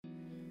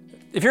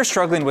If you're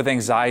struggling with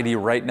anxiety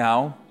right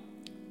now,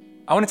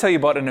 I want to tell you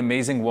about an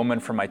amazing woman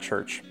from my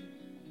church.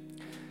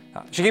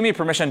 She gave me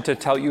permission to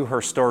tell you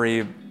her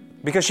story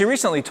because she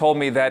recently told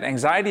me that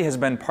anxiety has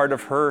been part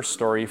of her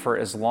story for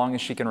as long as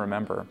she can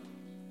remember.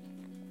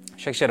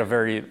 She actually had a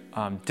very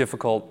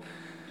difficult,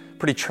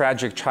 pretty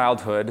tragic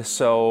childhood,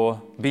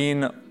 so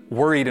being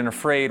worried and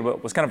afraid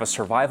was kind of a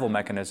survival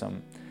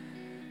mechanism.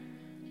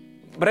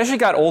 But as she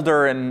got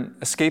older and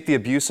escaped the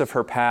abuse of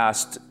her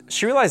past,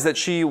 she realized that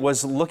she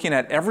was looking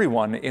at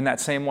everyone in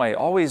that same way,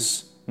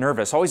 always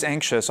nervous, always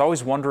anxious,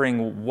 always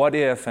wondering what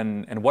if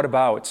and what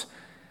about.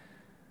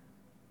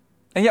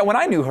 And yet when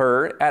I knew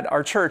her at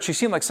our church, she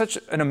seemed like such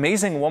an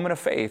amazing woman of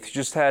faith. She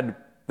just had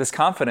this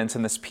confidence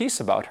and this peace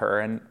about her.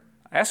 And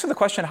I asked her the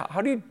question,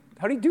 how do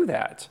you do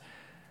that?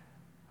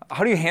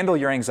 How do you handle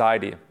your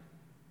anxiety?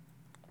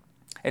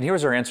 And here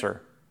was her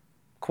answer,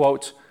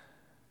 quote,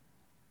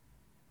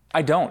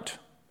 I don't.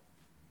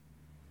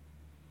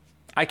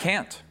 I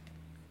can't.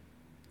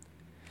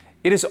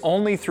 It is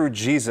only through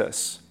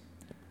Jesus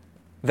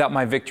that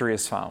my victory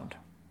is found.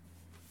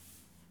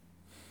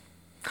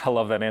 I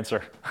love that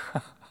answer.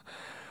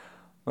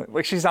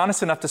 Like she's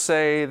honest enough to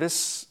say,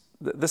 this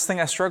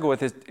thing I struggle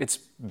with, it's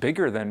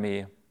bigger than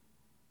me.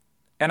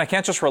 And I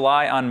can't just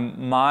rely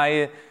on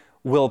my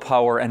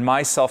willpower and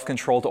my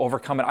self-control to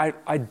overcome it.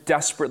 I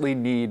desperately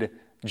need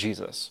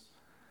Jesus.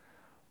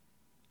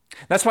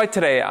 That's why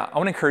today I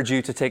want to encourage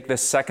you to take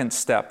this second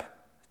step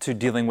to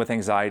dealing with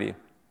anxiety.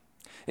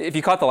 If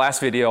you caught the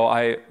last video,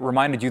 I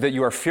reminded you that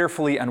you are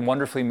fearfully and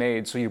wonderfully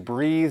made. So you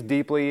breathe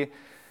deeply,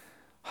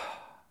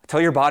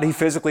 tell your body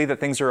physically that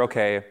things are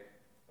okay,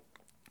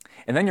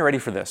 and then you're ready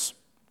for this.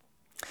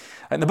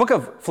 In the book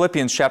of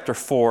Philippians chapter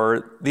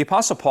 4, the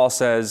Apostle Paul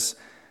says,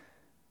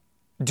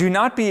 do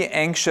not be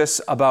anxious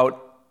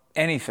about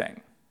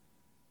anything.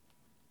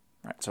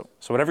 Right, so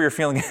whatever you're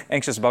feeling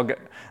anxious about,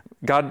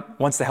 God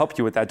wants to help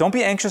you with that. Don't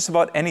be anxious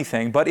about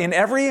anything, but in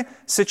every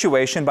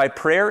situation, by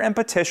prayer and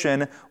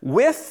petition,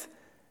 with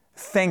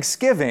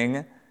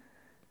thanksgiving,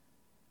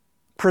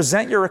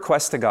 present your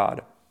requests to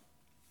God.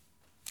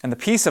 And the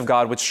peace of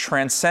God, which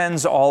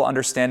transcends all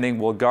understanding,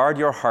 will guard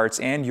your hearts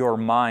and your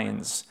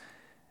minds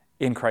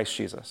in Christ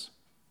Jesus.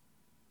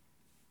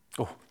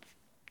 Oh,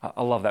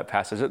 I love that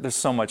passage. There's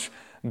so much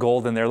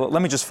gold in there.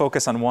 Let me just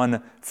focus on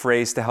one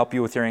phrase to help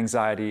you with your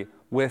anxiety,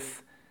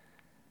 with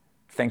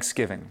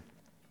thanksgiving.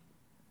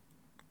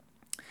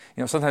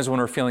 You know, sometimes when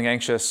we're feeling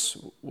anxious,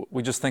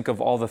 we just think of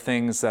all the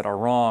things that are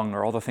wrong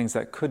or all the things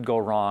that could go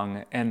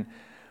wrong. And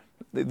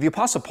the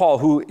Apostle Paul,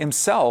 who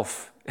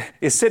himself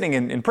is sitting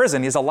in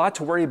prison, he has a lot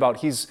to worry about.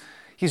 He's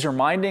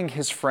reminding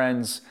his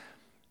friends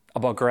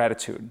about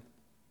gratitude.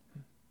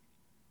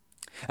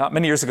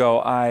 Many years ago,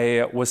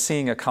 I was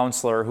seeing a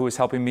counselor who was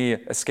helping me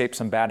escape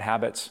some bad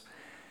habits.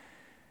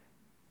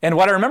 And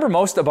what I remember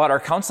most about our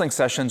counseling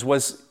sessions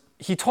was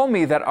he told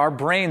me that our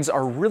brains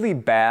are really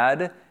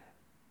bad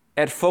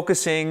at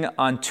focusing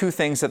on two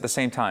things at the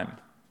same time.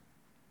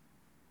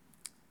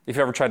 If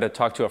you ever tried to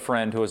talk to a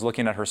friend who was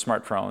looking at her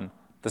smartphone,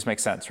 this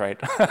makes sense, right?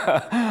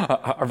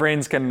 Our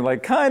brains can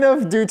kind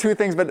of do two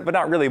things, but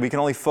not really. We can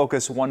only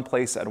focus one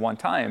place at one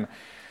time.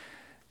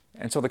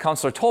 And so the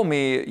counselor told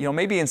me,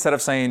 maybe instead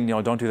of saying,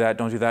 don't do that,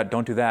 don't do that,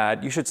 don't do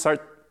that, you should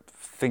start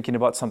thinking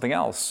about something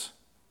else.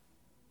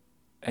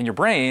 And your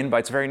brain, by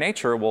its very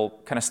nature, will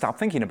kind of stop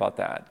thinking about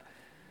that.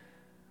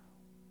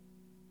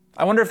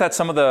 I wonder if that's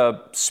some of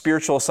the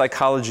spiritual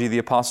psychology the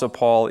Apostle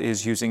Paul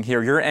is using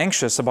here. You're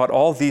anxious about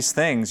all these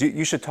things.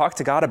 You should talk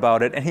to God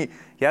about it. And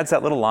he adds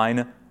that little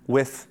line,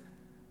 with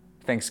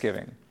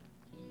thanksgiving.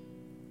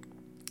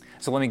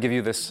 So let me give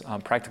you this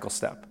practical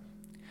step.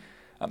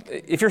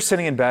 If you're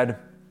sitting in bed,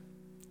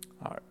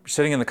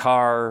 sitting in the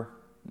car,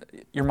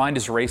 your mind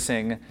is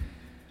racing,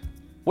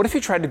 what if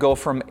you tried to go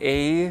from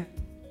A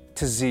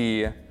to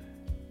Z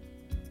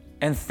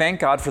and thank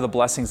God for the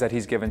blessings that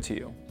He's given to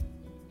you?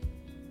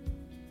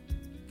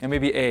 And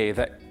maybe A,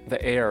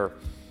 the air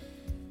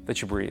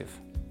that you breathe.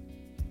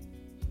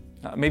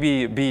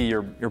 Maybe B,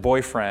 your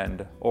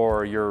boyfriend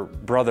or your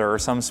brother or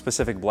some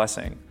specific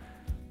blessing.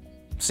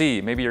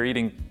 C, maybe you're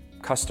eating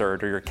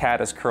custard or your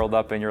cat is curled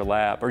up in your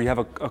lap or you have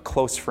a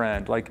close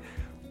friend.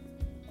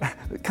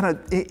 Kind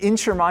of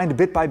inch your mind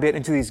bit by bit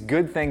into these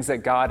good things that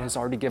God has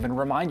already given.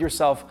 Remind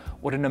yourself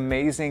what an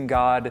amazing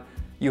God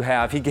you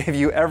have. He gave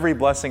you every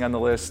blessing on the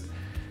list.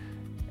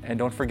 And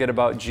don't forget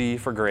about G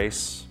for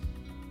grace,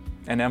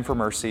 and M for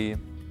mercy,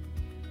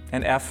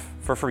 and F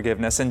for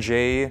forgiveness, and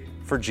J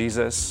for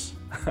Jesus.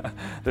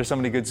 There's so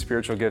many good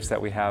spiritual gifts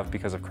that we have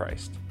because of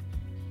Christ.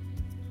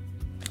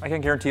 I can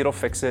guarantee it'll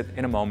fix it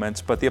in a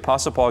moment, but the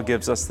Apostle Paul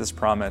gives us this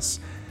promise.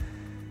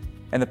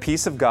 And the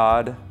peace of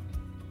God,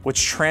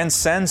 which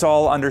transcends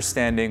all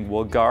understanding,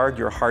 will guard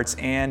your hearts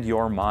and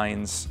your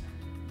minds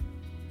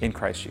in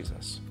Christ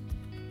Jesus.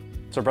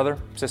 So brother,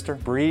 sister,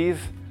 breathe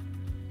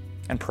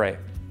and pray.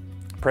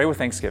 Pray with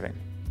thanksgiving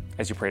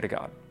as you pray to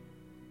God.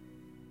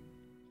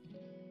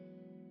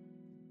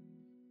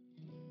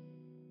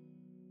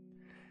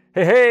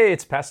 Hey,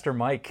 it's Pastor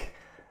Mike.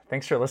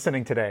 Thanks for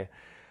listening today.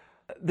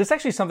 This is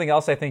actually something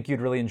else I think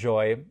you'd really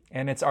enjoy,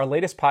 and it's our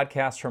latest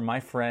podcast from my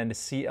friend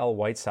C.L.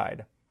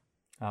 Whiteside.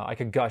 I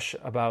could gush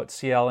about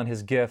CL and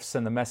his gifts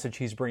and the message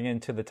he's bringing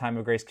to the Time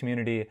of Grace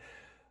community,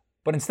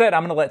 but instead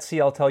I'm going to let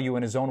CL tell you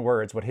in his own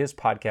words what his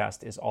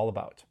podcast is all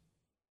about.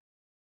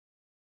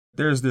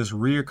 There's this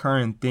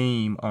reoccurring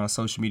theme on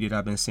social media that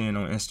I've been seeing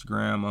on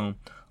Instagram,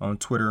 on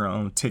Twitter,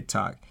 on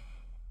TikTok,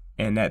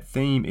 and that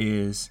theme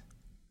is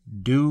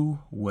do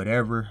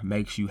whatever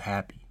makes you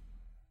happy.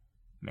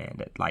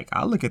 Man,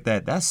 I look at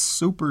that, that's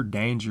super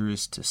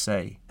dangerous to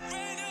say.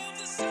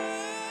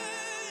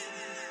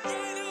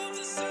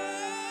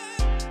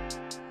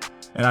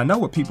 And I know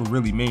what people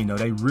really mean, though.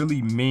 They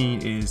really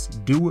mean is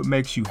do what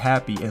makes you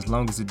happy as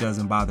long as it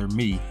doesn't bother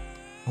me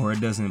or it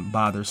doesn't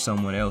bother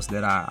someone else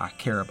that I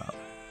care about.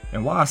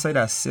 And why I say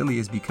that's silly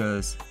is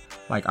because,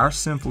 our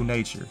sinful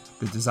nature,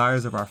 the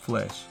desires of our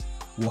flesh,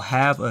 will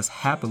have us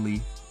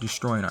happily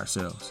destroying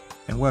ourselves.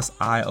 And what's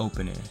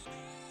eye-opening,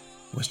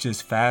 what's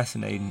just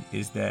fascinating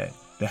is that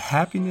the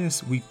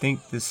happiness we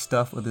think this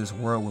stuff of this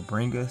world will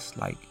bring us,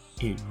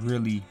 it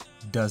really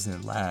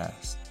doesn't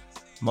last.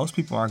 Most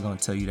people aren't going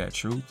to tell you that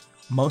truth.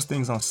 Most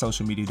things on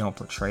social media don't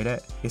portray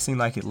that. It seems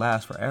like it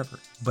lasts forever,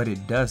 but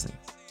it doesn't.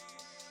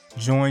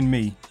 Join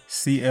me,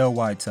 C.L.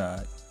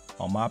 Whiteside,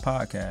 on my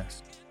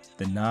podcast,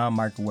 The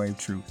Non-Microwave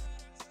Truth.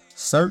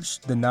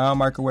 Search The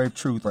Non-Microwave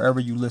Truth wherever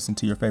you listen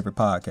to your favorite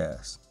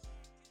podcasts.